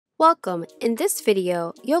Welcome! In this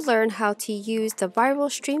video, you'll learn how to use the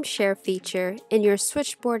Viral StreamShare feature in your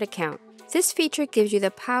Switchboard account. This feature gives you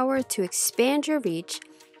the power to expand your reach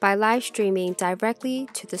by live streaming directly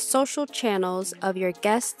to the social channels of your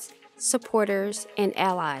guests, supporters, and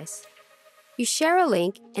allies. You share a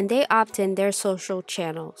link and they opt in their social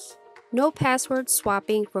channels. No password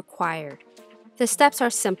swapping required. The steps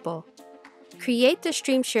are simple. Create the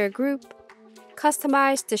StreamShare group,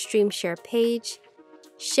 customize the StreamShare page,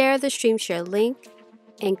 share the StreamShare link,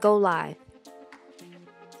 and go live.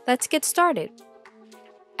 Let's get started.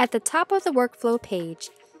 At the top of the workflow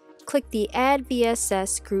page, click the Add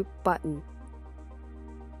VSS Group button.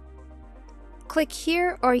 Click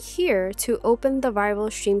here or here to open the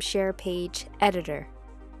Viral StreamShare page editor.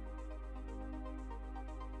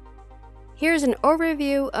 Here's an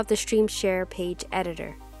overview of the StreamShare page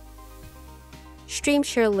editor.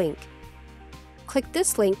 StreamShare link. Click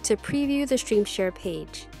this link to preview the StreamShare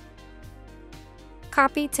page.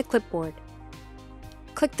 Copy to clipboard.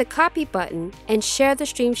 Click the Copy button and share the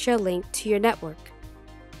StreamShare link to your network.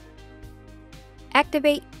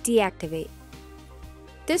 Activate, deactivate.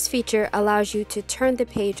 This feature allows you to turn the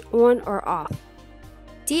page on or off.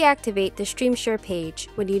 Deactivate the StreamShare page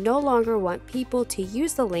when you no longer want people to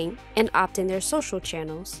use the link and opt in their social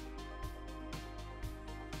channels.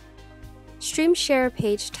 StreamShare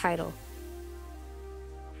page title.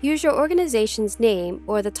 Use your organization's name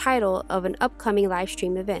or the title of an upcoming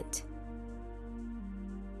livestream event.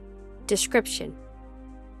 Description.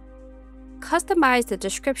 Customize the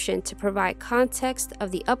description to provide context of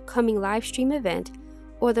the upcoming livestream event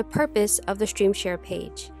or the purpose of the StreamShare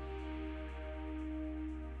page.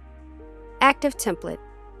 Active template.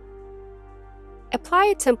 Apply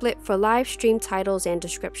a template for live stream titles and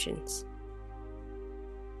descriptions.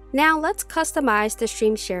 Now let's customize the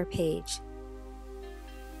StreamShare page.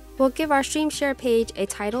 We'll give our StreamShare page a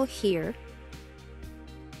title here.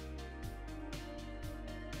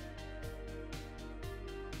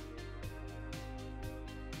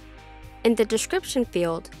 In the description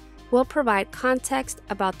field, we'll provide context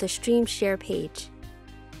about the StreamShare page.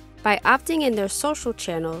 By opting in their social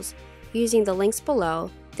channels, using the links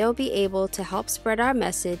below, they'll be able to help spread our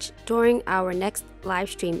message during our next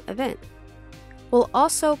live stream event. We'll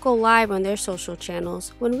also go live on their social channels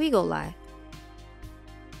when we go live.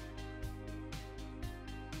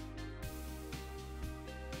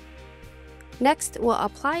 Next, we'll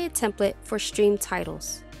apply a template for stream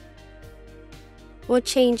titles. We'll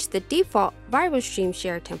change the default Viral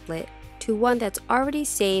StreamShare template to one that's already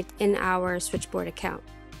saved in our Switchboard account.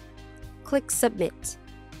 Click Submit.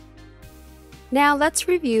 Now let's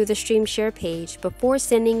review the StreamShare page before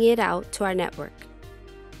sending it out to our network.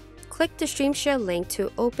 Click the StreamShare link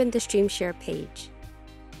to open the StreamShare page.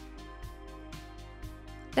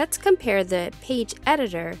 Let's compare the page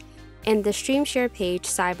editor and the StreamShare page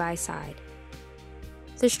side by side.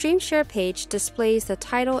 The StreamShare page displays the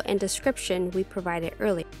title and description we provided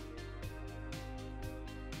earlier.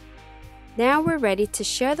 Now we're ready to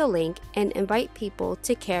share the link and invite people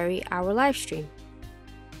to carry our live stream.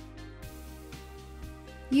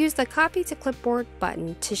 Use the Copy to Clipboard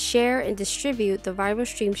button to share and distribute the Viral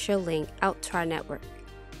StreamShare link out to our network.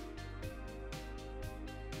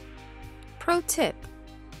 Pro tip: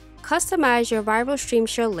 customize your Viral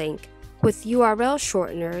StreamShare link with URL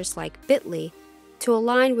shorteners like bit.ly to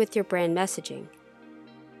align with your brand messaging.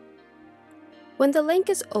 When the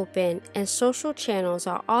link is open and social channels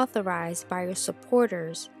are authorized by your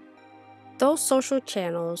supporters, those social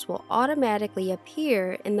channels will automatically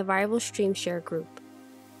appear in the Viral StreamShare group.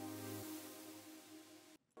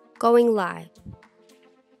 Going live.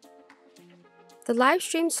 The live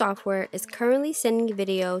stream software is currently sending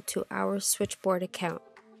video to our Switchboard account.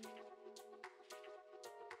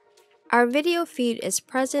 Our video feed is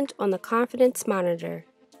present on the confidence monitor.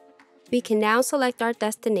 We can now select our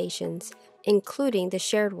destinations, including the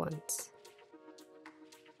shared ones.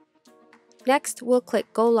 Next, we'll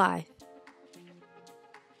click Go Live.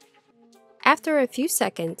 After a few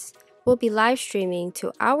seconds, we'll be live streaming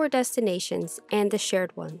to our destinations and the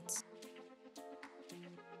shared ones.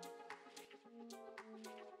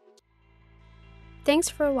 Thanks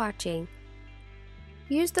for watching.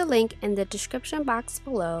 Use the link in the description box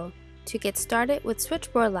below to get started with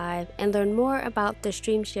Switchboard Live and learn more about the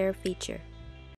StreamShare feature.